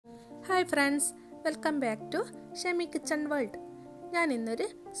Hi friends, welcome back to Shemi kitchen world. ഞാൻ ഇന്നൊരു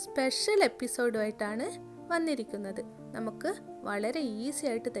special എപ്പിസോഡുമായിട്ടാണ് വന്നിരിക്കുന്നത്. നമുക്ക് വളരെ ഈസി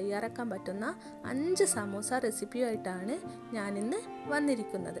ആയിട്ട് തയ്യാറാക്കാൻ പറ്റുന്ന 5 സമോസ റെസിപ്പിയുമായിട്ടാണ് ഞാനിന്ന്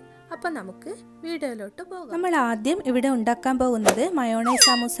വന്നിരിക്കുന്നത്. അപ്പം നമുക്ക് വീഡിയോയിലോട്ട് പോകാം. നമ്മൾ ആദ്യം ഇവിടെ ഉണ്ടാക്കാൻ പോകുന്നത്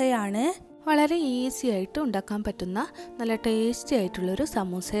മയോണൈസ് സമൂസയാണ്. വളരെ ഈസി ആയിട്ട് ഉണ്ടാക്കാൻ പറ്റുന്ന നല്ല ടേസ്റ്റി ആയിട്ടുള്ളൊരു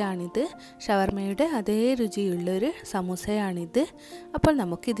സമൂസയാണിത്. ഷവർമയുടെ അതേ രുചിയുള്ളൊരു സമൂസയാണിത്. അപ്പോൾ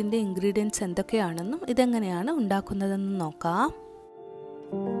നമുക്ക് ഇതിൻ്റെ ഇൻഗ്രീഡിയൻസ് എന്തൊക്കെയാണെന്നും ഇതെങ്ങനെയാണ് ഉണ്ടാക്കുന്നതെന്നും നോക്കാം.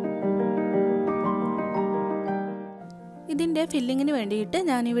 ഇതിൻ്റെ ഫില്ലിങ്ങിന് വേണ്ടിയിട്ട്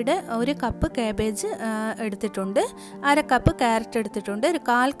ഞാനിവിടെ 1 കപ്പ് കാബേജ് എടുത്തിട്ടുണ്ട്, 1/2 കപ്പ് ക്യാരറ്റ് എടുത്തിട്ടുണ്ട്,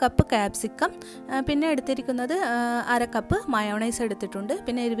 1/4 കപ്പ് ക്യാപ്സിക്കം, പിന്നെ എടുത്തിരിക്കുന്നത് 1/2 കപ്പ് മയോണൈസ് എടുത്തിട്ടുണ്ട്.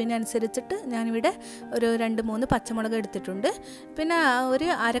 പിന്നെ എരിവിനനുസരിച്ചിട്ട് ഞാനിവിടെ ഒരു 2-3 പച്ചമുളക് എടുത്തിട്ടുണ്ട്. പിന്നെ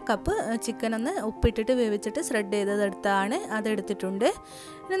 1/2 കപ്പ് ചിക്കൻ ഒന്ന് ഉപ്പിട്ടിട്ട് വേവിച്ചിട്ട് ഷ്രെഡ് ചെയ്തതെടുത്താണ്, അതെടുത്തിട്ടുണ്ട്.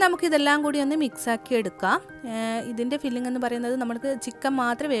 ഇനി നമുക്കിതെല്ലാം കൂടി ഒന്ന് മിക്സാക്കി എടുക്കാം. ഇതിൻ്റെ ഫില്ലിംഗ് എന്ന് പറയുന്നത് നമുക്ക് ചിക്കൻ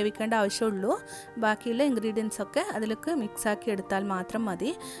മാത്രമേ വേവിക്കേണ്ട ആവശ്യമുള്ളൂ. ബാക്കിയുള്ള ഇൻഗ്രീഡിയൻസ് ഒക്കെ അതിലേക്ക് മിക്സാക്കി എടുത്താൽ മാത്രം മതി.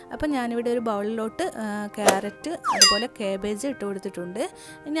 അപ്പം ഞാനിവിടെ ഒരു ബൗളിലോട്ട് ക്യാരറ്റ് അതുപോലെ കാബേജ് ഇട്ട് കൊടുത്തിട്ടുണ്ട്.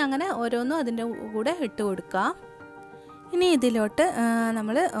 ഇനി അങ്ങനെ ഓരോന്നും അതിൻ്റെ കൂടെ ഇട്ട് കൊടുക്കാം. ഇനി ഇതിലോട്ട്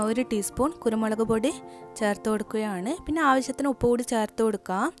നമ്മൾ 1 ടീസ്പൂൺ കുരുമുളക് പൊടി ചേർത്ത് കൊടുക്കുകയാണ്. പിന്നെ ആവശ്യത്തിന് ഉപ്പ് കൂടി ചേർത്ത്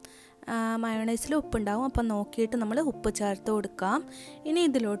കൊടുക്കാം. മയോണൈസിൽ ഉപ്പുണ്ടാവും, അപ്പം നോക്കിയിട്ട് നമ്മൾ ഉപ്പ് ചേർത്ത് കൊടുക്കാം. ഇനി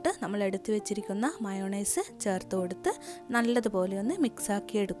ഇതിലോട്ട് നമ്മൾ എടുത്തു വെച്ചിരിക്കുന്ന മയോണൈസ് ചേർത്ത് കൊടുത്ത് നല്ലതുപോലെ ഒന്ന്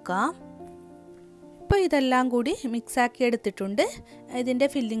മിക്സാക്കി എടുക്കാം. ഇപ്പോൾ ഇതെല്ലാം കൂടി മിക്സാക്കി എടുത്തിട്ടുണ്ട്. ഇതിൻ്റെ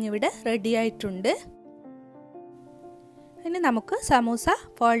ഫില്ലിംഗ് ഇവിടെ റെഡി ആയിട്ടുണ്ട്. ഇനി നമുക്ക് സമൂസ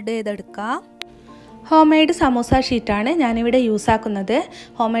ഫോൾഡ് ചെയ്തെടുക്കാം. ഹോം മെയ്ഡ് സമൂസ ഷീറ്റാണ് ഞാനിവിടെ യൂസ് ആക്കുന്നത്.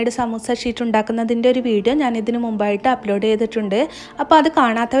 ഹോം മെയ്ഡ് സമൂസ ഷീറ്റ് ഉണ്ടാക്കുന്നതിൻ്റെ ഒരു വീഡിയോ ഞാൻ ഇതിനു മുമ്പായിട്ട് അപ്ലോഡ് ചെയ്തിട്ടുണ്ട്. അപ്പോൾ അത്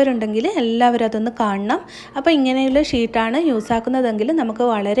കാണാത്തവരുണ്ടെങ്കിൽ എല്ലാവരും അതൊന്ന് കാണണം. അപ്പോൾ ഇങ്ങനെയുള്ള ഷീറ്റാണ് യൂസ് ആക്കുന്നതെങ്കിൽ നമുക്ക്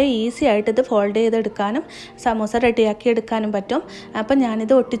വളരെ ഈസി ആയിട്ട് ഇത് ഫോൾഡ് ചെയ്തെടുക്കാനും സമൂസ റെഡിയാക്കി എടുക്കാനും പറ്റും. അപ്പോൾ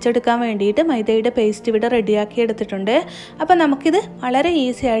ഞാനിത് ഒട്ടിച്ചെടുക്കാൻ വേണ്ടിയിട്ട് മൈദയുടെ പേസ്റ്റ് ഇവിടെ റെഡിയാക്കി എടുത്തിട്ടുണ്ട്. അപ്പോൾ നമുക്കിത് വളരെ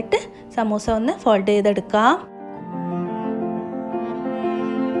ഈസി ആയിട്ട് സമൂസ ഒന്ന് ഫോൾഡ് ചെയ്തെടുക്കാം.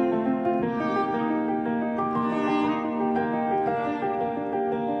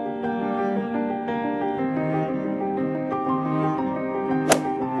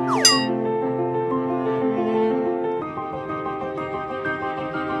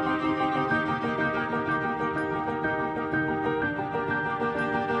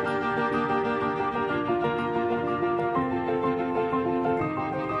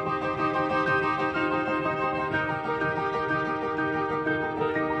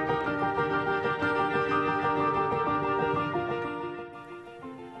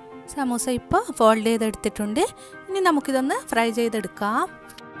 സമൂസ ഇപ്പോൾ ഫോൾഡ് ചെയ്തെടുത്തിട്ടുണ്ട്. ഇനി നമുക്കിതൊന്ന് ഫ്രൈ ചെയ്തെടുക്കാം.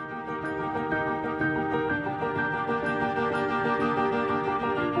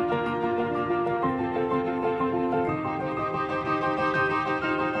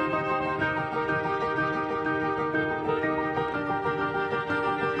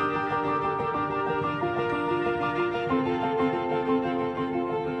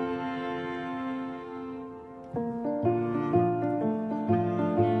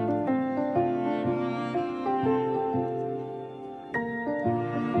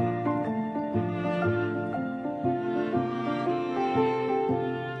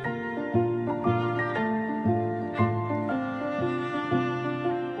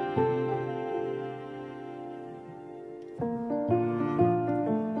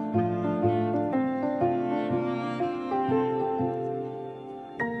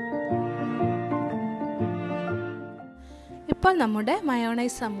 ഇപ്പോൾ നമ്മുടെ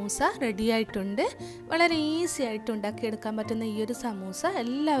മയോണൈസ് സമൂസ റെഡി ആയിട്ടുണ്ട്. വളരെ ഈസി ആയിട്ട് ഉണ്ടാക്കിയെടുക്കാൻ പറ്റുന്ന ഈ ഒരു സമൂസ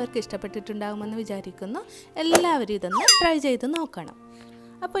എല്ലാവർക്കും ഇഷ്ടപ്പെട്ടിട്ടുണ്ടാകുമെന്ന് വിചാരിക്കുന്നു. എല്ലാവരും ഇതൊന്ന് ട്രൈ ചെയ്ത് നോക്കണം.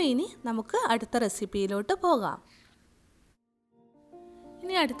 അപ്പോൾ ഇനി നമുക്ക് അടുത്ത റെസിപ്പിയിലോട്ട് പോകാം.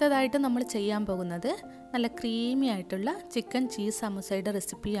 ഇനി അടുത്തതായിട്ട് നമ്മൾ ചെയ്യാൻ പോകുന്നത് നല്ല ക്രീമി ആയിട്ടുള്ള ചിക്കൻ ചീസ് സമൂസയുടെ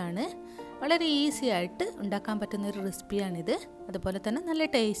റെസിപ്പിയാണ്. വളരെ ഈസി ആയിട്ട് ഉണ്ടാക്കാൻ പറ്റുന്ന ഒരു റെസിപ്പിയാണിത്. അതുപോലെ തന്നെ നല്ല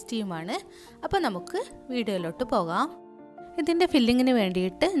ടേസ്റ്റിയുമാണ്. അപ്പോൾ നമുക്ക് വീഡിയോയിലോട്ട് പോകാം. ഇതിൻ്റെ ഫില്ലിങ്ങിന്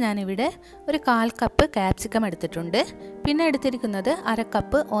വേണ്ടിയിട്ട് ഞാനിവിടെ ഒരു 1/4 കപ്പ് ക്യാപ്സിക്കം എടുത്തിട്ടുണ്ട്. പിന്നെ എടുത്തിരിക്കുന്നത് 1/2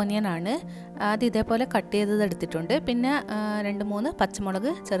 കപ്പ് ഓനിയൻ ആണ്. അത് ഇതേപോലെ കട്ട് ചെയ്തത് എടുത്തിട്ടുണ്ട്. പിന്നെ 2-3 പച്ചമുളക്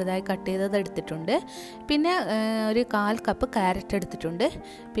ചെറുതായി കട്ട് ചെയ്തത് എടുത്തിട്ടുണ്ട്. പിന്നെ ഒരു 1/4 കപ്പ് ക്യാരറ്റ് എടുത്തിട്ടുണ്ട്.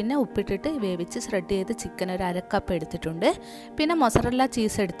 പിന്നെ ഉപ്പിട്ടിട്ട് വേവിച്ച് ഷ്രെഡ് ചെയ്ത് ചിക്കൻ ഒരു 1/2 കപ്പ് എടുത്തിട്ടുണ്ട്. പിന്നെ മൊസറല്ല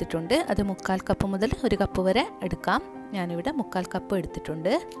ചീസ് എടുത്തിട്ടുണ്ട്. അത് 1/4 കപ്പ് മുതൽ 1 കപ്പ് വരെ എടുക്കാം. ഞാനിവിടെ 1/4 കപ്പ്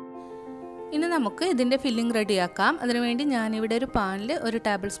എടുത്തിട്ടുണ്ട്. ഇനി നമുക്ക് ഇതിൻ്റെ ഫില്ലിംഗ് റെഡിയാക്കാം. അതിനുവേണ്ടി ഞാനിവിടെ ഒരു പാനിൽ 1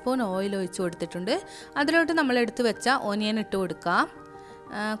 ടേബിൾ സ്പൂൺ ഓയിൽ ഒഴിച്ച് കൊടുത്തിട്ടുണ്ട്. അതിലോട്ട് നമ്മൾ എടുത്ത് വെച്ച ഓനിയൻ ഇട്ട് കൊടുക്കാം.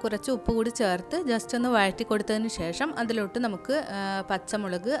 കുറച്ച് ഉപ്പ് കൂടി ചേർത്ത് ജസ്റ്റ് ഒന്ന് വഴറ്റി കൊടുത്തതിന് ശേഷം അതിലോട്ട് നമുക്ക്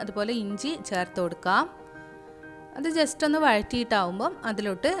പച്ചമുളക് അതുപോലെ ഇഞ്ചി ചേർത്ത് കൊടുക്കാം. അത് ജസ്റ്റ് ഒന്ന് വഴറ്റിയിട്ടാവുമ്പം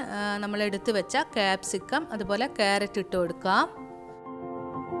അതിലോട്ട് നമ്മൾ എടുത്ത് വെച്ച ക്യാപ്സിക്കം അതുപോലെ ക്യാരറ്റ് ഇട്ട് കൊടുക്കാം.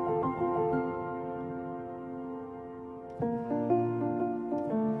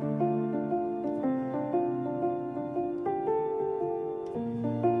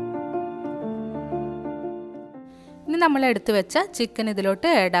 ഇനി നമ്മൾ എടുത്ത് വെച്ച ചിക്കൻ ഇതിലോട്ട്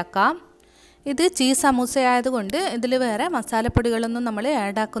ആഡാക്കാം. ഇത് ചീസ് സമൂസ ആയതുകൊണ്ട് ഇതിൽ വേറെ മസാലപ്പൊടികളൊന്നും നമ്മൾ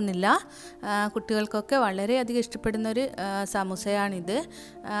ആഡാക്കുന്നില്ല. കുട്ടികൾക്കൊക്കെ വളരെയധികം ഇഷ്ടപ്പെടുന്നൊരു സമൂസയാണിത്.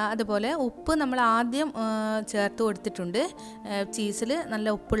 അതുപോലെ ഉപ്പ് നമ്മൾ ആദ്യം ചേർത്ത് കൊടുത്തിട്ടുണ്ട്. ചീസിൽ നല്ല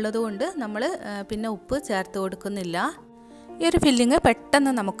ഉപ്പുള്ളത് കൊണ്ട് നമ്മൾ പിന്നെ ഉപ്പ് ചേർത്ത് കൊടുക്കുന്നില്ല. ഈ ഒരു ഫില്ലിങ്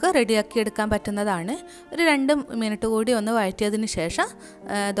പെട്ടെന്ന് നമുക്ക് റെഡിയാക്കി എടുക്കാൻ പറ്റുന്നതാണ്. ഒരു 2 മിനിറ്റ് കൂടി ഒന്ന് വഴറ്റിയതിന് ശേഷം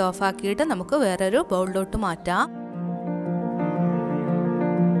ഇത് ഓഫാക്കിയിട്ട് നമുക്ക് വേറൊരു ബൗളിലോട്ട് മാറ്റാം.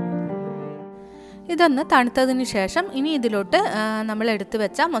 ഇതൊന്ന് തണുത്തതിന് ശേഷം ഇനി ഇതിലോട്ട് നമ്മൾ എടുത്തു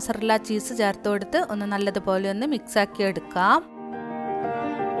വെച്ച മൊസറല്ല ചീസ് ചേർത്ത് കൊടുത്ത് ഒന്ന് നല്ലതുപോലെ ഒന്ന് മിക്സാക്കി എടുക്കാം.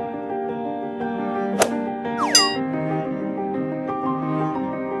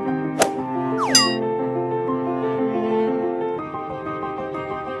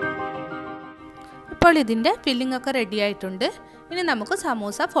 ഇപ്പോൾ ഇതിൻ്റെ ഫില്ലിംഗ് ഒക്കെ റെഡി ആയിട്ടുണ്ട്. ഇനി നമുക്ക്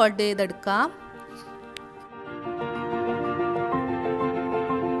സമൂസ ഫോൾഡ് ചെയ്തെടുക്കാം.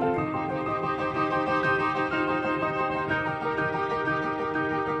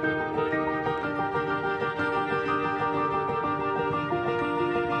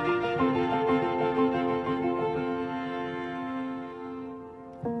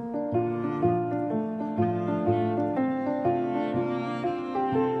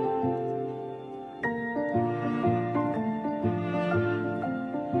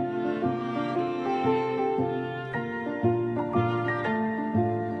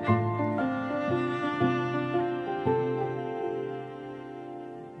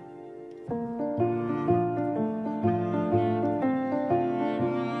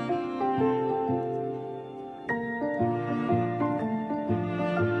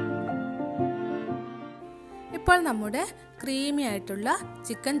 ഇപ്പോൾ നമ്മുടെ ക്രീമി ആയിട്ടുള്ള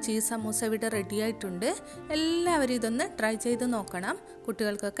ചിക്കൻ ചീസ് സമൂസ ഇവിടെ റെഡി ആയിട്ടുണ്ട്. എല്ലാവരും ഇതൊന്ന് ട്രൈ ചെയ്ത് നോക്കണം.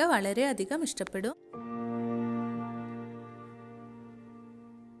 കുട്ടികൾക്കൊക്കെ വളരെയധികം ഇഷ്ടപ്പെടും.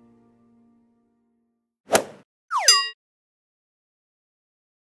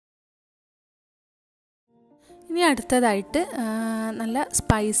 ഇനി അടുത്തതായിട്ട് നല്ല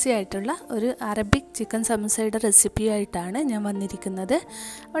സ്പൈസി ആയിട്ടുള്ള ഒരു അറബിക് ചിക്കൻ സമൂസയുടെ റെസിപ്പി ആയിട്ടാണ് ഞാൻ വന്നിരിക്കുന്നത്.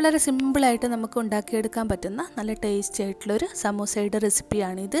 വളരെ സിമ്പിളായിട്ട് നമുക്ക് ഉണ്ടാക്കിയെടുക്കാൻ പറ്റുന്ന നല്ല ടേസ്റ്റി ആയിട്ടുള്ളൊരു സമൂസയുടെ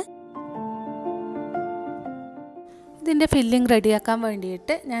റെസിപ്പിയാണിത്. ഇതിൻ്റെ ഫില്ലിംഗ് റെഡിയാക്കാൻ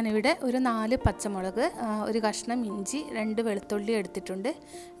വേണ്ടിയിട്ട് ഞാനിവിടെ ഒരു 4 പച്ചമുളക്, ഒരു കഷ്ണം ഇഞ്ചി, 2 വെളുത്തുള്ളി എടുത്തിട്ടുണ്ട്.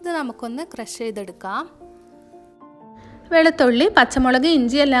 ഇത് നമുക്കൊന്ന് ക്രഷ് ചെയ്തെടുക്കാം. വെളുത്തുള്ളി, പച്ചമുളക്,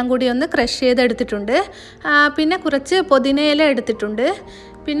 ഇഞ്ചി എല്ലാം കൂടി ഒന്ന് ക്രഷ് ചെയ്തെടുത്തിട്ടുണ്ട്. പിന്നെ കുറച്ച് പുതിനയില എടുത്തിട്ടുണ്ട്.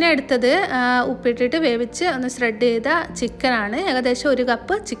 പിന്നെ എടുത്തത് ഉപ്പിട്ടിട്ട് വേവിച്ച് ഒന്ന് സ്പ്രെഡ് ചെയ്ത ചിക്കനാണ്. ഏകദേശം 1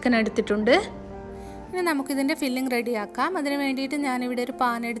 കപ്പ് ചിക്കൻ എടുത്തിട്ടുണ്ട്. ഇനി നമുക്കിതിൻ്റെ ഫില്ലിംഗ് റെഡിയാക്കാം. അതിന് വേണ്ടിയിട്ട് ഞാനിവിടെ ഒരു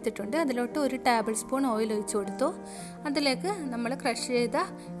പാൻ എടുത്തിട്ടുണ്ട്. അതിലോട്ട് 1 ടേബിൾ സ്പൂൺ ഓയിൽ ഒഴിച്ച് കൊടുത്തു. അതിലേക്ക് നമ്മൾ ക്രഷ് ചെയ്ത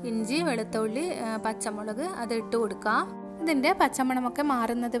ഇഞ്ചി, വെളുത്തുള്ളി, പച്ചമുളക് അത് ഇട്ട് കൊടുക്കാം. ഇതിൻ്റെ പച്ചമണമൊക്കെ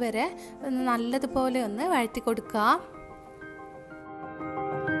മാറുന്നത് വരെ നല്ലതുപോലെ ഒന്ന് വഴറ്റി കൊടുക്കാം.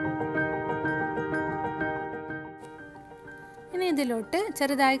 ഇനി ഇതിലോട്ട്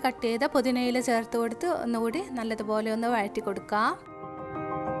ചെറുതായി കട്ട് ചെയ്ത പുതിനയില ചേർത്ത് കൊടുത്ത് ഒന്നുകൂടി നല്ലതുപോലെ ഒന്ന് വഴറ്റി കൊടുക്കാം.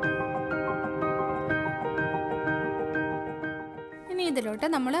 ഇനി ഇതിലോട്ട്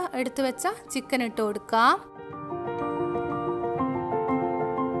നമ്മൾ എടുത്തു വെച്ച ചിക്കൻ ഇട്ട് കൊടുക്കാം.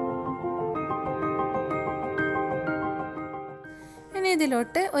 ഇനി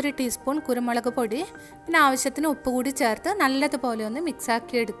ഇതിലോട്ട് 1 ടീസ്പൂൺ കുരുമുളക് പൊടി, പിന്നെ ആവശ്യത്തിന് ഉപ്പ് കൂടി ചേർത്ത് നല്ലതുപോലെ ഒന്ന്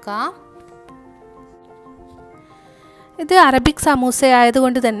മിക്സാക്കി എടുക്കാം. ഇത് അറബിക് സമൂസ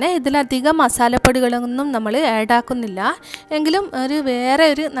ആയതുകൊണ്ട് തന്നെ ഇതിലധികം മസാലപ്പൊടികളൊന്നും നമ്മൾ ആഡാക്കുന്നില്ല. എങ്കിലും വേറെ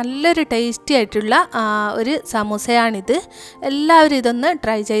ഒരു നല്ലൊരു ടേസ്റ്റി ആയിട്ടുള്ള ഒരു സമൂസയാണിത്. എല്ലാവരും ഇതൊന്ന്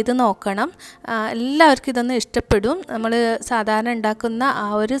ട്രൈ ചെയ്ത് നോക്കണം. എല്ലാവർക്കും ഇതൊന്ന് ഇഷ്ടപ്പെടും. നമ്മൾ സാധാരണ ഉണ്ടാക്കുന്ന ആ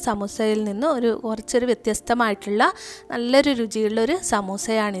ഒരു സമൂസയിൽ നിന്ന് കുറച്ചൊരു വ്യത്യസ്തമായിട്ടുള്ള നല്ലൊരു രുചിയുള്ളൊരു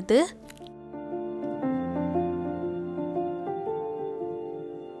സമൂസയാണിത്.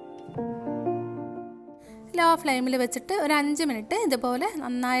 ലോ ഫ്ലെയിമിൽ വെച്ചിട്ട് ഒരു 5 മിനിറ്റ് ഇതുപോലെ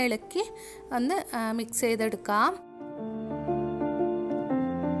നന്നായി ഇളക്കി ഒന്ന് മിക്സ് ചെയ്തെടുക്കാം.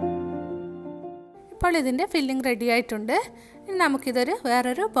 ഇപ്പോൾ ഇതിൻ്റെ ഫില്ലിംഗ് റെഡി ആയിട്ടുണ്ട്. ഇനി നമുക്കിതൊരു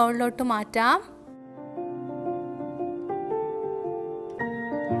വേറൊരു ബൗളിലോട്ട് മാറ്റാം.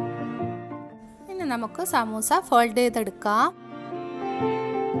 ഇനി നമുക്ക് സമൂസ ഫോൾഡ് ചെയ്തെടുക്കാം.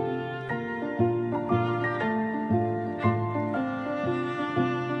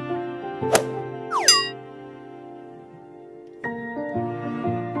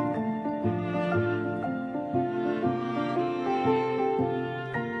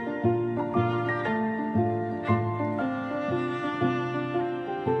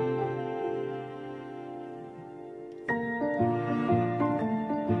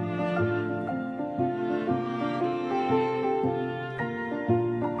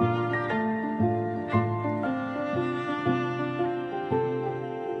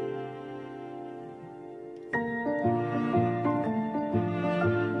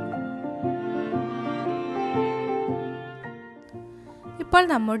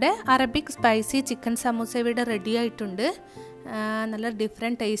 ഇപ്പോൾ നമ്മുടെ അറബിക് സ്പൈസി ചിക്കൻ സമൂസ ഇവിടെ റെഡി ആയിട്ടുണ്ട്. നല്ല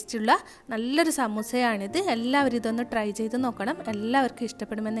ഡിഫറെൻറ്റ് ടേസ്റ്റുള്ള നല്ലൊരു സമൂസയാണിത്. എല്ലാവരും ഇതൊന്ന് ട്രൈ ചെയ്ത് നോക്കണം. എല്ലാവർക്കും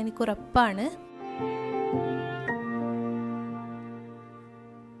ഇഷ്ടപ്പെടുമെന്ന് എനിക്ക് ഉറപ്പാണ്.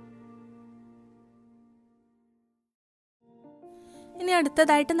 ഇനി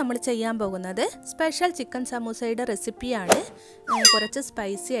അടുത്തതായിട്ട് നമ്മൾ ചെയ്യാൻ പോകുന്നത് സ്പെഷ്യൽ ചിക്കൻ സമൂസയുടെ റെസിപ്പിയാണ്. കുറച്ച്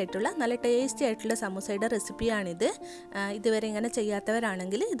സ്പൈസി ആയിട്ടുള്ള നല്ല ടേസ്റ്റി ആയിട്ടുള്ള സമൂസയുടെ റെസിപ്പിയാണിത്. ഇതുവരെ ഇങ്ങനെ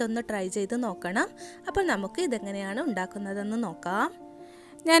ചെയ്യാത്തവരാണെങ്കിൽ ഇതൊന്ന് ട്രൈ ചെയ്ത് നോക്കണം. അപ്പോൾ നമുക്ക് ഇതെങ്ങനെയാണ് ഉണ്ടാക്കുന്നതെന്ന് നോക്കാം.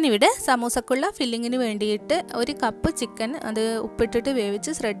 ഞാനിവിടെ സമൂസക്കുള്ള ഫില്ലിങ്ങിന് വേണ്ടിയിട്ട് 1 കപ്പ് ചിക്കൻ അത് ഉപ്പിട്ടിട്ട്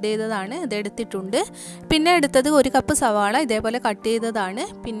വേവിച്ച് ഷ്രെഡ് ചെയ്തതാണ് ഇത് എടുത്തിട്ടുണ്ട്. പിന്നെ എടുത്തത് 1 കപ്പ് സവാള ഇതേപോലെ കട്ട് ചെയ്തതാണ്.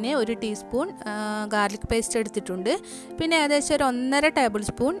 പിന്നെ 1 ടീസ്പൂൺ ഗാർലിക് പേസ്റ്റ് എടുത്തിട്ടുണ്ട്. പിന്നെ ഏകദേശം ഒരു 1.5 ടേബിൾ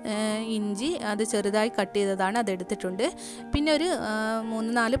സ്പൂൺ ഇഞ്ചി അത് ചെറുതായി കട്ട് ചെയ്തതാണ് അത് എടുത്തിട്ടുണ്ട്. പിന്നെ ഒരു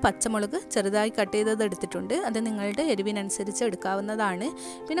 3-4 പച്ചമുളക് ചെറുതായി കട്ട് ചെയ്തത് എടുത്തിട്ടുണ്ട്. അത് നിങ്ങളുടെ എരിവിനനുസരിച്ച് എടുക്കാവുന്നതാണ്.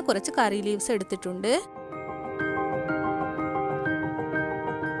 പിന്നെ കുറച്ച് കറി ലീവ്സ് എടുത്തിട്ടുണ്ട്.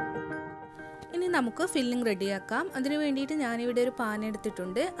 നമുക്ക് ഫില്ലിംഗ് റെഡിയാക്കാം. അതിനു വേണ്ടിയിട്ട് ഞാനിവിടെ ഒരു പാൻ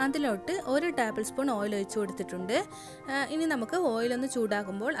എടുത്തിട്ടുണ്ട്. അതിലോട്ട് 1 ടേബിൾ സ്പൂൺ ഓയിൽ ഒഴിച്ചു കൊടുത്തിട്ടുണ്ട്. ഇനി നമുക്ക് ഓയിലൊന്ന്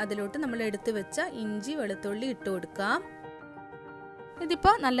ചൂടാകുമ്പോൾ അതിലോട്ട് നമ്മൾ എടുത്തു വെച്ച ഇഞ്ചി വെളുത്തുള്ളി ഇട്ട് കൊടുക്കാം.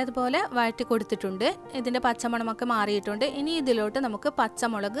 ഇതിപ്പോൾ നല്ലതുപോലെ വഴറ്റി കൊടുത്തിട്ടുണ്ട്. ഇതിൻ്റെ പച്ചമണമൊക്കെ മാറിയിട്ടുണ്ട്. ഇനി ഇതിലോട്ട് നമുക്ക്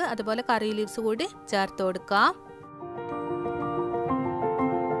പച്ചമുളക് അതുപോലെ കറി ലീവ്സ് കൂടി ചേർത്ത് കൊടുക്കാം.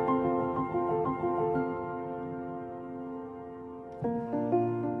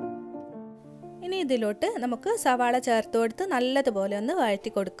 ഇതിലോട്ട് നമുക്ക് സവാള ചേർത്ത് കൊടുത്ത് നല്ലതുപോലെ ഒന്ന് വഴറ്റി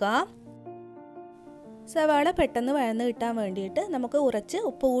കൊടുക്കാം. സവാള പെട്ടെന്ന് വഴന്ന് കിട്ടാൻ വേണ്ടിയിട്ട് നമുക്ക് കുറച്ച്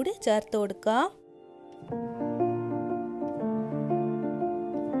ഉപ്പ് കൂടി ചേർത്ത് കൊടുക്കാം.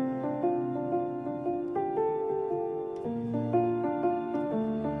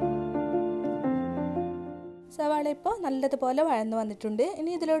 സവാള ഇപ്പോൾ നല്ലതുപോലെ വഴന്ന് വന്നിട്ടുണ്ട്.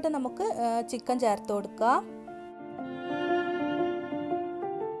 ഇനി ഇതിലോട്ട് നമുക്ക് ചിക്കൻ ചേർത്ത് കൊടുക്കാം.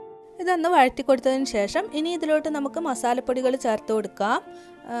 ഇതൊന്ന് വഴറ്റി കൊടുത്തതിന് ശേഷം ഇനി ഇതിലോട്ട് നമുക്ക് മസാലപ്പൊടികൾ ചേർത്ത് കൊടുക്കാം.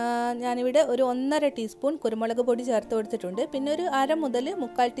 ഞാനിവിടെ ഒരു 1.5 ടീസ്പൂൺ കുരുമുളക് പൊടി ചേർത്ത് കൊടുത്തിട്ടുണ്ട്. പിന്നെ ഒരു 1/2 മുതൽ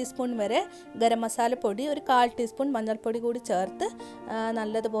 3/4 ടീസ്പൂൺ വരെ ഗരം മസാല പൊടി, ഒരു 1/4 ടീസ്പൂൺ മഞ്ഞൾപ്പൊടി കൂടി ചേർത്ത്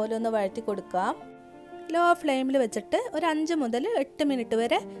നല്ലതുപോലെ ഒന്ന് വഴറ്റി കൊടുക്കാം. ലോ ഫ്ലെയിമിൽ വെച്ചിട്ട് ഒരു 5 മുതൽ 8 മിനിറ്റ്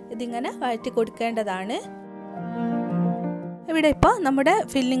വരെ ഇതിങ്ങനെ വഴറ്റി കൊടുക്കേണ്ടതാണ്. ഇവിടെ ഇപ്പോൾ നമ്മുടെ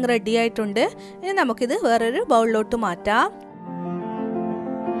ഫില്ലിംഗ് റെഡി ആയിട്ടുണ്ട്. ഇനി നമുക്കിത് വേറൊരു ബൗളിലോട്ട് മാറ്റാം.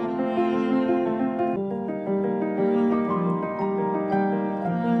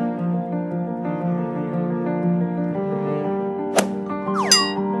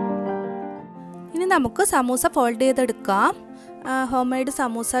 നമുക്ക് സമൂസ ഫോൾഡ് ചെയ്തെടുക്കാം. Home made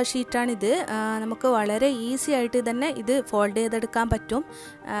samosa ഷീറ്റാണിത്. നമുക്ക് വളരെ ഈസി ആയിട്ട് തന്നെ ഇത് ഫോൾഡ് ചെയ്തെടുക്കാൻ പറ്റും.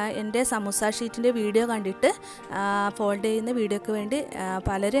 എൻ്റെ സമൂസ ഷീറ്റിൻ്റെ വീഡിയോ കണ്ടിട്ട് ഫോൾഡ് ചെയ്യുന്ന വീഡിയോയ്ക്ക് വേണ്ടി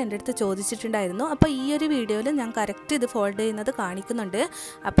പലരും എൻ്റെ അടുത്ത് ചോദിച്ചിട്ടുണ്ടായിരുന്നു. അപ്പോൾ ഈ ഒരു വീഡിയോയിൽ ഞാൻ കറക്റ്റ് ഇത് ഫോൾഡ് ചെയ്യുന്നത് കാണിക്കുന്നുണ്ട്.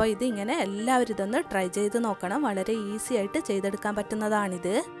 അപ്പോൾ ഇത് ഇങ്ങനെ എല്ലാവരും ഇതൊന്ന് ട്രൈ ചെയ്ത് നോക്കണം. വളരെ ഈസി ആയിട്ട് ചെയ്തെടുക്കാൻ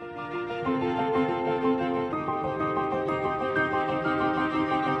പറ്റുന്നതാണിത്.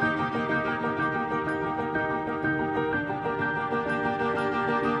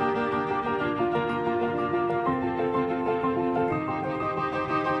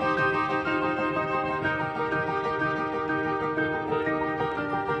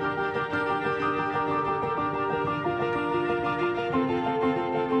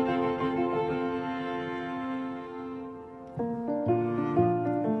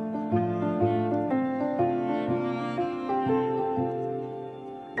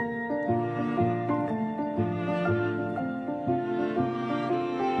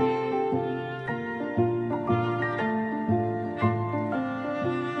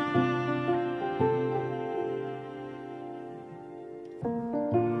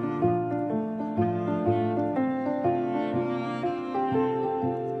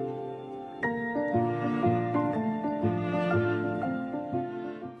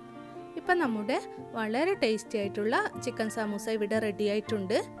 ഇപ്പം നമ്മുടെ വളരെ ടേസ്റ്റി ആയിട്ടുള്ള ചിക്കൻ സമൂസ ഇവിടെ റെഡി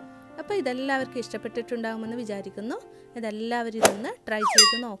ആയിട്ടുണ്ട്. അപ്പോൾ ഇതെല്ലാവർക്കും ഇഷ്ടപ്പെട്ടിട്ടുണ്ടാകുമെന്ന് വിചാരിക്കുന്നു. ഇതെല്ലാവരും ഇതൊന്ന് ട്രൈ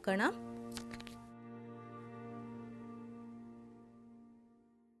ചെയ്ത് നോക്കണം.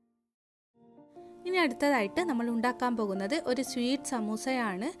 ഇനി അടുത്തതായിട്ട് നമ്മൾ ഉണ്ടാക്കാൻ പോകുന്നത് ഒരു സ്വീറ്റ്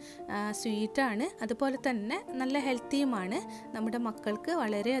സമൂസയാണ്. സ്വീറ്റാണ്, അതുപോലെ തന്നെ നല്ല ഹെൽത്തിയുമാണ്. നമ്മുടെ മക്കൾക്ക്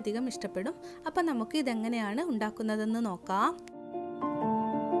വളരെയധികം ഇഷ്ടപ്പെടും. അപ്പം നമുക്ക് ഇതെങ്ങനെയാണ് ഉണ്ടാക്കുന്നതെന്ന് നോക്കാം.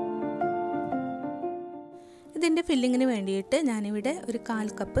 ഇതിൻ്റെ ഫില്ലിങ്ങിന് വേണ്ടിയിട്ട് ഞാനിവിടെ ഒരു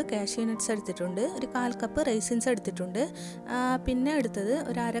 1/4 കപ്പ് കാഷ്യൂ നട്ട്സ് എടുത്തിട്ടുണ്ട്, ഒരു 1/4 കപ്പ് റൈസിൻസ് എടുത്തിട്ടുണ്ട്, പിന്നെ എടുത്തത്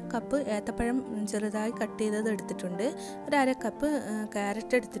ഒരു 1/2 കപ്പ് ഏത്തപ്പഴം ചെറുതായി കട്ട് ചെയ്തത് എടുത്തിട്ടുണ്ട്, ഒരു 1/2 കപ്പ്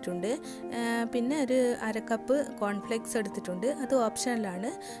ക്യാരറ്റ് എടുത്തിട്ടുണ്ട്, പിന്നെ ഒരു 1/2 കപ്പ് കോൺഫ്ലേക്സ് എടുത്തിട്ടുണ്ട്, അത്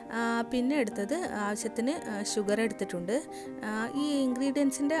ഓപ്ഷണലാണ്. പിന്നെ എടുത്തത് ആവശ്യത്തിന് ഷുഗർ എടുത്തിട്ടുണ്ട്. ഈ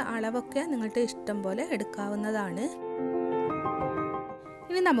ഇൻഗ്രീഡിയൻസിൻ്റെ അളവൊക്കെ നിങ്ങളുടെ ഇഷ്ടം പോലെ എടുക്കാവുന്നതാണ്.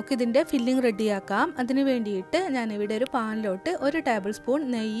 ഇനി നമുക്കിതിൻ്റെ ഫില്ലിംഗ് റെഡിയാക്കാം. അതിന് വേണ്ടിയിട്ട് ഞാനിവിടെ ഒരു പാനിലോട്ട് 1 ടേബിൾ സ്പൂൺ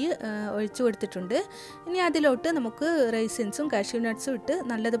നെയ്യ് ഒഴിച്ചു കൊടുത്തിട്ടുണ്ട്. ഇനി അതിലോട്ട് നമുക്ക് റൈസിൻസും കാഷ്യൂ നട്ട്സും ഇട്ട്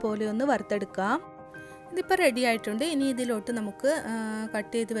നല്ലതുപോലെ ഒന്ന് വറുത്തെടുക്കാം. ഇതിപ്പോൾ റെഡി ആയിട്ടുണ്ട്. ഇനി ഇതിലോട്ട് നമുക്ക്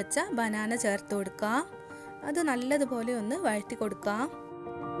കട്ട് ചെയ്ത് വെച്ച ബനാന ചേർത്ത് കൊടുക്കാം. അത് നല്ലതുപോലെ ഒന്ന് വഴറ്റി കൊടുക്കാം.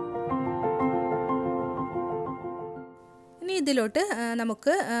 ഇനി ഇതിലോട്ട്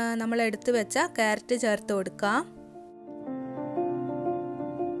നമുക്ക് നമ്മൾ എടുത്ത് വെച്ച ക്യാരറ്റ് ചേർത്ത് കൊടുക്കാം.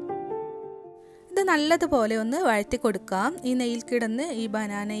 ഇത് നല്ലതുപോലെ ഒന്ന് വഴറ്റി കൊടുക്കാം. ഈ നെയ്യിൽ കിടന്ന് ഈ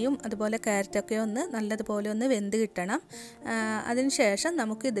ബനാനയും അതുപോലെ ക്യാരറ്റൊക്കെ ഒന്ന് നല്ലതുപോലെ ഒന്ന് വെന്ത് കിട്ടണം. അതിനുശേഷം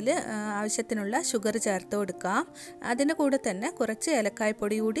നമുക്കിതിൽ ആവശ്യത്തിനുള്ള ഷുഗർ ചേർത്ത് കൊടുക്കാം. അതിൻ്റെ കൂടെ തന്നെ കുറച്ച്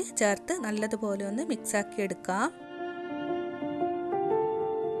ഏലക്കായ്പ്പൊടി കൂടി ചേർത്ത് നല്ലതുപോലെ ഒന്ന് മിക്സാക്കി എടുക്കാം.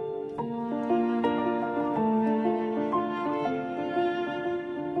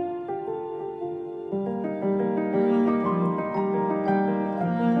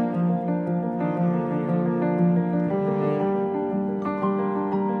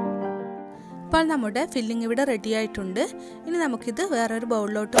 ഇപ്പോൾ നമ്മുടെ ഫില്ലിംഗ് ഇവിടെ റെഡി ആയിട്ടുണ്ട്. ഇനി നമുക്കിത് വേറൊരു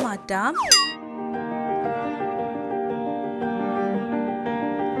ബൗളിലോട്ട് മാറ്റാം.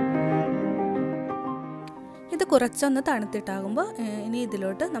 ഇത് കുറച്ചൊന്ന് തണുത്തിട്ടാകുമ്പോൾ ഇനി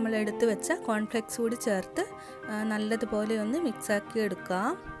ഇതിലോട്ട് നമ്മൾ എടുത്തു വെച്ച കോൺഫ്ലെക്സ് കൂടി ചേർത്ത് നല്ലതുപോലെ ഒന്ന് മിക്സാക്കി എടുക്കാം.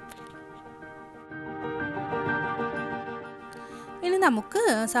 ഇനി നമുക്ക്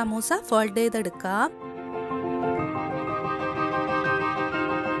സമൂസ ഫോൾഡ് ചെയ്തെടുക്കാം.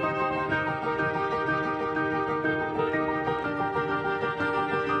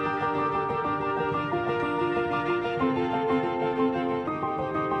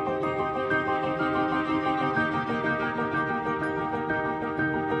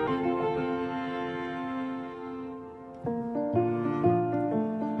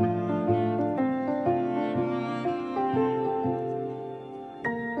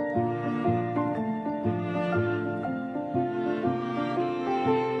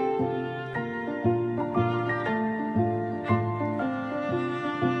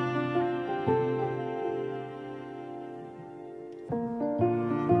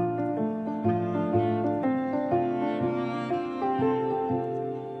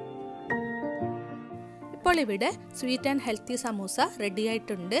 ഇപ്പോൾ ഇവിടെ sweet and healthy samosa ready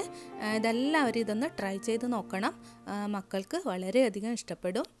ആയിട്ടുണ്ട്. ഇതെല്ലാവരും ഇതൊന്ന് ട്രൈ ചെയ്ത് നോക്കണം. മക്കൾക്ക് വളരെയധികം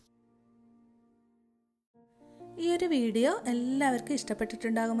ഇഷ്ടപ്പെടും. ഈ ഒരു വീഡിയോ എല്ലാവർക്കും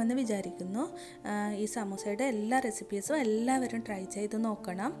ഇഷ്ടപ്പെട്ടിട്ടുണ്ടാകുമെന്ന് വിചാരിക്കുന്നു. ഈ സമൂസയുടെ എല്ലാ റെസിപ്പീസും എല്ലാവരും ട്രൈ ചെയ്ത്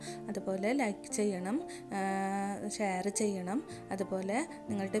നോക്കണം. അതുപോലെ ലൈക്ക് ചെയ്യണം, ഷെയർ ചെയ്യണം, അതുപോലെ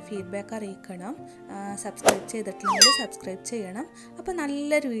നിങ്ങളുടെ ഫീഡ്ബാക്ക് അറിയിക്കണം. സബ്സ്ക്രൈബ് ചെയ്തിട്ടില്ലെങ്കിൽ സബ്സ്ക്രൈബ് ചെയ്യണം. അപ്പോൾ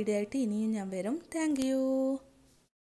നല്ലൊരു വീഡിയോ ആയിട്ട് ഇനിയും ഞാൻ വരും. Thank you.